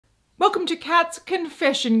Welcome to Kat's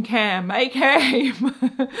Confession Cam, aka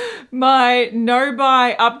my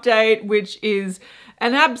no-buy update, which is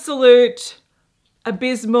an absolute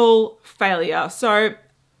abysmal failure. So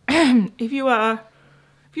if you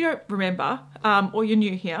don't remember, or you're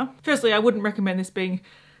new here, firstly, I wouldn't recommend this being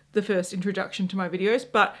the first introduction to my videos,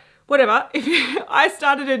 but whatever. I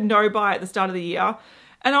started a no-buy at the start of the year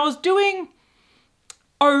and I was doing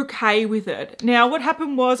okay with it. Now, what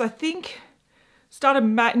happened was, I think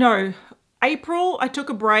April, I took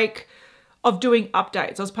a break of doing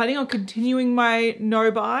updates. I was planning on continuing my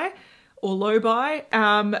no-buy or low-buy,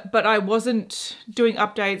 but I wasn't doing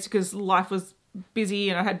updates because life was busy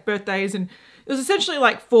and I had birthdays, and it was essentially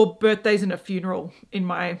like 4 birthdays and a funeral in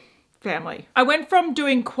my family. I went from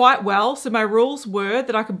doing quite well, so my rules were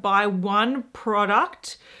that I could buy 1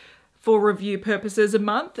 product for review purposes a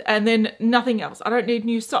month and then nothing else. I don't need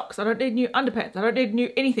new socks. I don't need new underpants. I don't need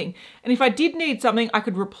new anything. And if I did need something, I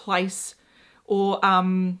could replace, or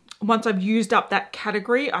once I've used up that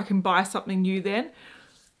category, I can buy something new then.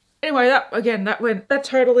 Anyway, that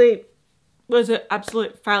totally was an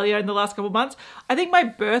absolute failure in the last couple of months. I think my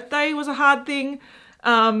birthday was a hard thing.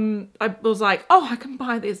 I was like, oh, I can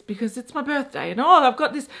buy this because it's my birthday, and oh, I've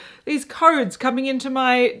got these codes coming into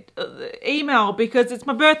my email because it's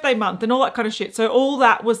my birthday month and all that kind of shit. So all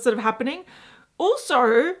that was sort of happening.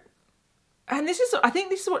 Also, and I think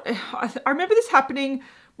this is what I remember this happening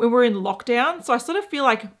when we're in lockdown. So I sort of feel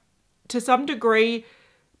like, to some degree,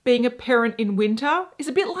 being a parent in winter is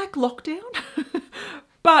a bit like lockdown.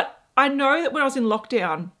 But I know that when I was in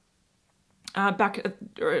lockdown, back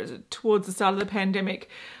towards the start of the pandemic,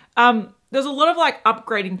 there's a lot of like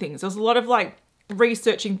upgrading things. There's a lot of like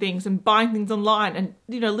researching things and buying things online and,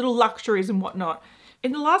 you know, little luxuries and whatnot.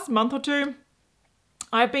 In the last month or two,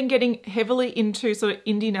 I've been getting heavily into sort of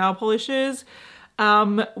indie nail polishes,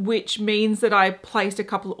 which means that I placed a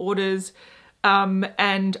couple of orders,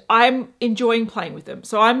 and I'm enjoying playing with them.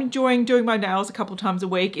 So I'm enjoying doing my nails a couple of times a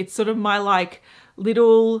week. It's sort of my like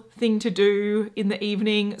little thing to do in the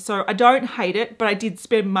evening. So I don't hate it, but I did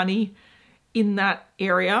spend money in that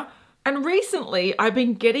area. And recently I've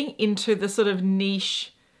been getting into the sort of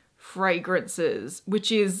niche fragrances,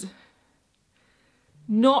 which is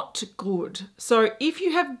not good. So if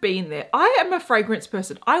you have been there, I am a fragrance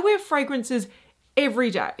person. I wear fragrances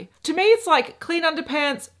every day. To me, it's like clean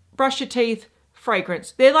underpants, brush your teeth,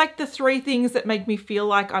 fragrance. They're like the 3 things that make me feel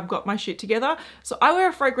like I've got my shit together. So I wear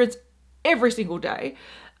a fragrance every single day.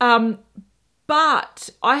 But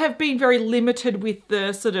I have been very limited with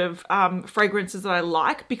the sort of fragrances that I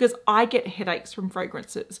like because I get headaches from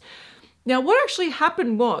fragrances. Now, what actually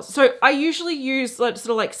happened was, so I usually use sort of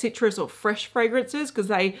like citrus or fresh fragrances because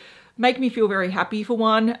they make me feel very happy for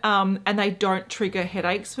one, and they don't trigger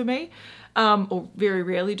headaches for me, or very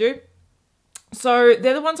rarely do. So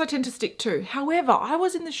they're the ones I tend to stick to. However, I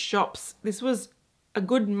was in the shops, this was a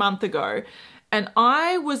good month ago, and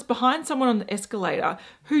I was behind someone on the escalator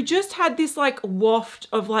who just had this like waft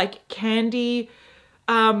of like candy,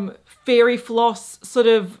 fairy floss sort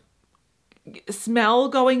of smell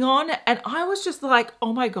going on. And I was just like,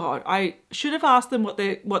 oh my God, I should have asked them what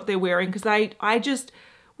they're wearing, because I just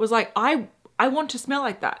was like, I want to smell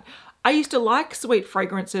like that. I used to like sweet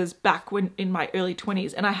fragrances back when in my early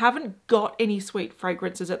 20s, and I haven't got any sweet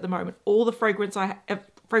fragrances at the moment. All the fragrances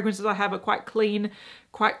I have are quite clean,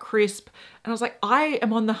 quite crisp. And I was like, I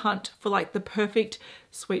am on the hunt for like the perfect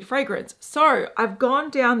sweet fragrance. So I've gone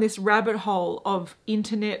down this rabbit hole of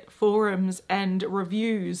internet forums and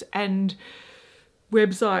reviews and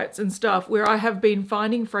websites and stuff where I have been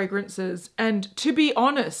finding fragrances. And to be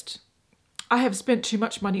honest, I have spent too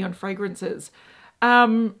much money on fragrances.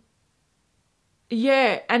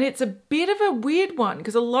 Yeah, and it's a bit of a weird one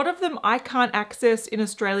because a lot of them I can't access in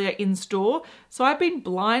Australia in store. So I've been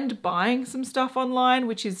blind buying some stuff online,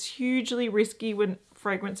 which is hugely risky when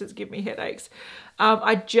fragrances give me headaches.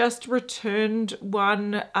 I just returned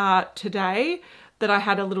one today that I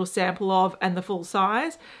had a little sample of and the full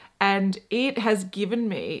size, and it has given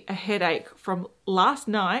me a headache from last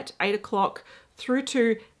night, 8 o'clock, through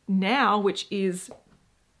to now, which is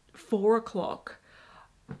 4 o'clock.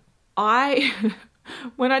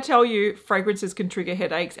 When I tell you fragrances can trigger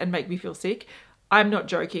headaches and make me feel sick, I'm not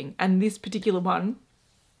joking. And this particular one,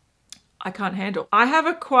 I can't handle. I have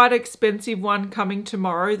a quite expensive one coming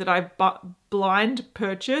tomorrow that I blind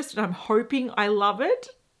purchased, and I'm hoping I love it.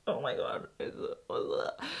 Oh my God.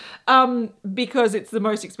 Because it's the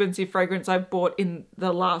most expensive fragrance I've bought in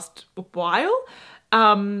the last while.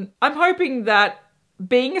 I'm hoping that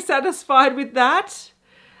being satisfied with that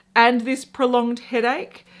and this prolonged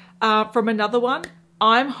headache from another one,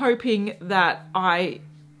 I'm hoping that I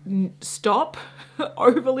stop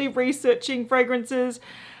overly researching fragrances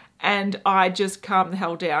and I just calm the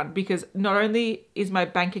hell down, because not only is my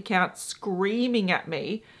bank account screaming at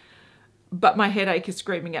me, but my headache is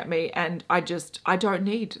screaming at me, and I don't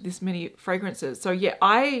need this many fragrances. So yeah,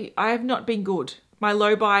 I have not been good. My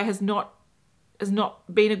low buy has not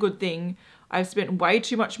been a good thing. I've spent way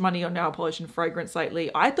too much money on nail polish and fragrance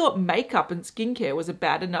lately. I thought makeup and skincare was a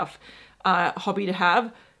bad enough hobby to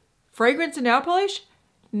have. Fragrance and nail polish,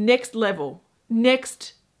 next level.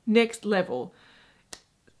 Next level.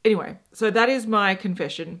 Anyway, so that is my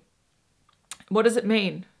confession. What does it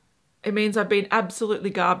mean? It means I've been absolutely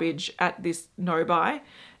garbage at this no buy,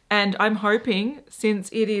 and I'm hoping, since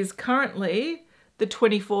it is currently the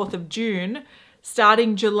 24th of June,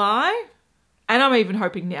 starting July, and I'm even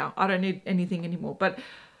hoping now, I don't need anything anymore, but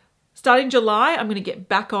starting July, I'm going to get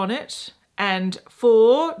back on it. And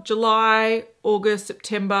for July, August,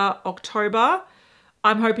 September, October,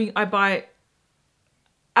 I'm hoping I buy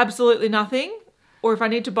absolutely nothing. Or if I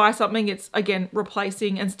need to buy something, it's, again,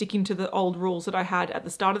 replacing and sticking to the old rules that I had at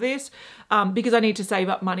the start of this, because I need to save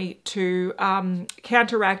up money to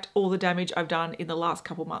counteract all the damage I've done in the last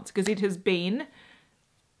couple months, because it has been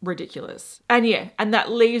ridiculous. And yeah, and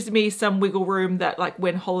that leaves me some wiggle room that, like,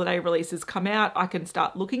 when holiday releases come out, I can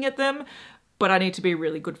start looking at them, but I need to be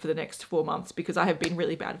really good for the next 4 months because I have been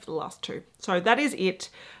really bad for the last 2. So that is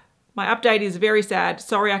it. My update is very sad.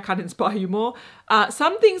 Sorry, I can't inspire you more.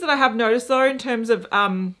 Some things that I have noticed though, in terms of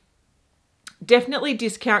definitely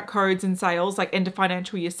discount codes and sales, like end of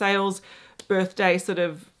financial year sales, birthday sort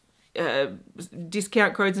of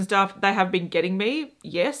discount codes and stuff, they have been getting me,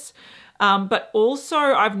 yes. But also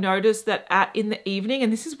I've noticed that in the evening,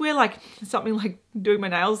 and this is where like something like doing my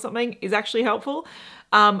nails or something is actually helpful.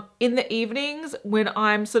 In the evenings when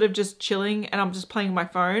I'm sort of just chilling and I'm just playing on my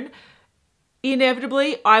phone,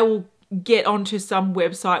 inevitably I will get onto some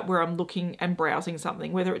website where I'm looking and browsing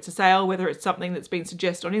something, whether it's a sale, whether it's something that's been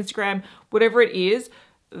suggested on Instagram, whatever it is.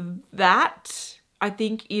 That I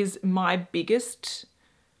think is my biggest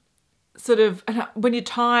sort of, when you're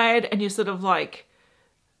tired and you're sort of like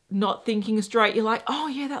not thinking straight, you're like, oh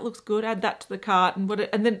yeah, that looks good, add that to the cart, and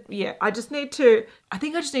then yeah, I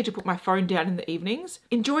think I just need to put my phone down in the evenings,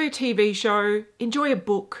 enjoy a TV show, enjoy a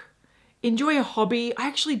book, enjoy a hobby.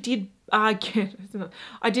 I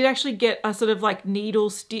did actually get a sort of like needle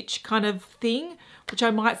stitch kind of thing, which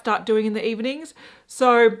I might start doing in the evenings.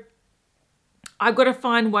 So I've got to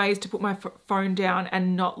find ways to put my phone down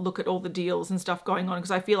and not look at all the deals and stuff going on,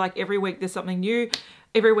 because I feel like every week there's something new.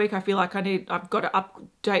 Every week I feel like I've got to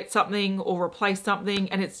update something or replace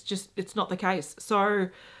something, and it's not the case. So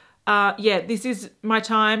yeah, this is my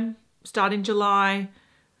time, starting July.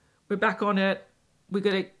 We're back on it. We're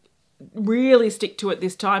going to really stick to it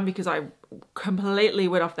this time, because I completely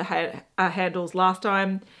went off the handles last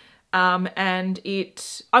time. And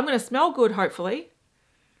I'm going to smell good, hopefully,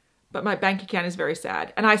 but my bank account is very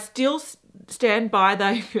sad. And I still stand by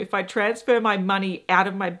that if I transfer my money out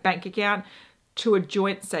of my bank account to a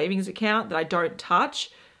joint savings account that I don't touch,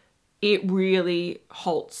 it really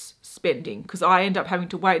halts spending, because I end up having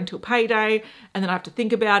to wait until payday and then I have to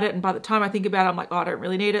think about it. And by the time I think about it, I'm like, oh, I don't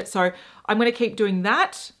really need it. So I'm going to keep doing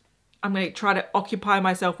that. I'm going to try to occupy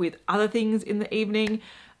myself with other things in the evening.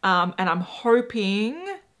 And I'm hoping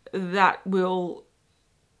that will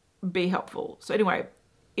be helpful. So anyway,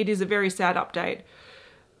 it is a very sad update,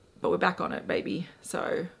 but we're back on it, baby.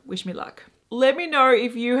 So wish me luck. Let me know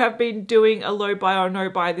if you have been doing a low buy or no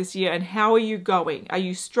buy this year, and how are you going? Are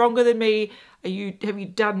you stronger than me? Have you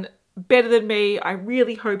done better than me? I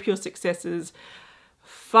really hope your successes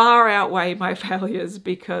far outweigh my failures,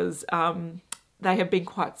 because they have been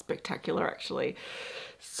quite spectacular actually.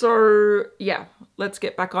 So yeah, let's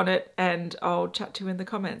get back on it, and I'll chat to you in the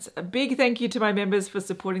comments. A big thank you to my members for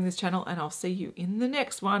supporting this channel, and I'll see you in the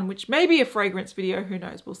next one, which may be a fragrance video. Who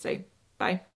knows? We'll see. Bye.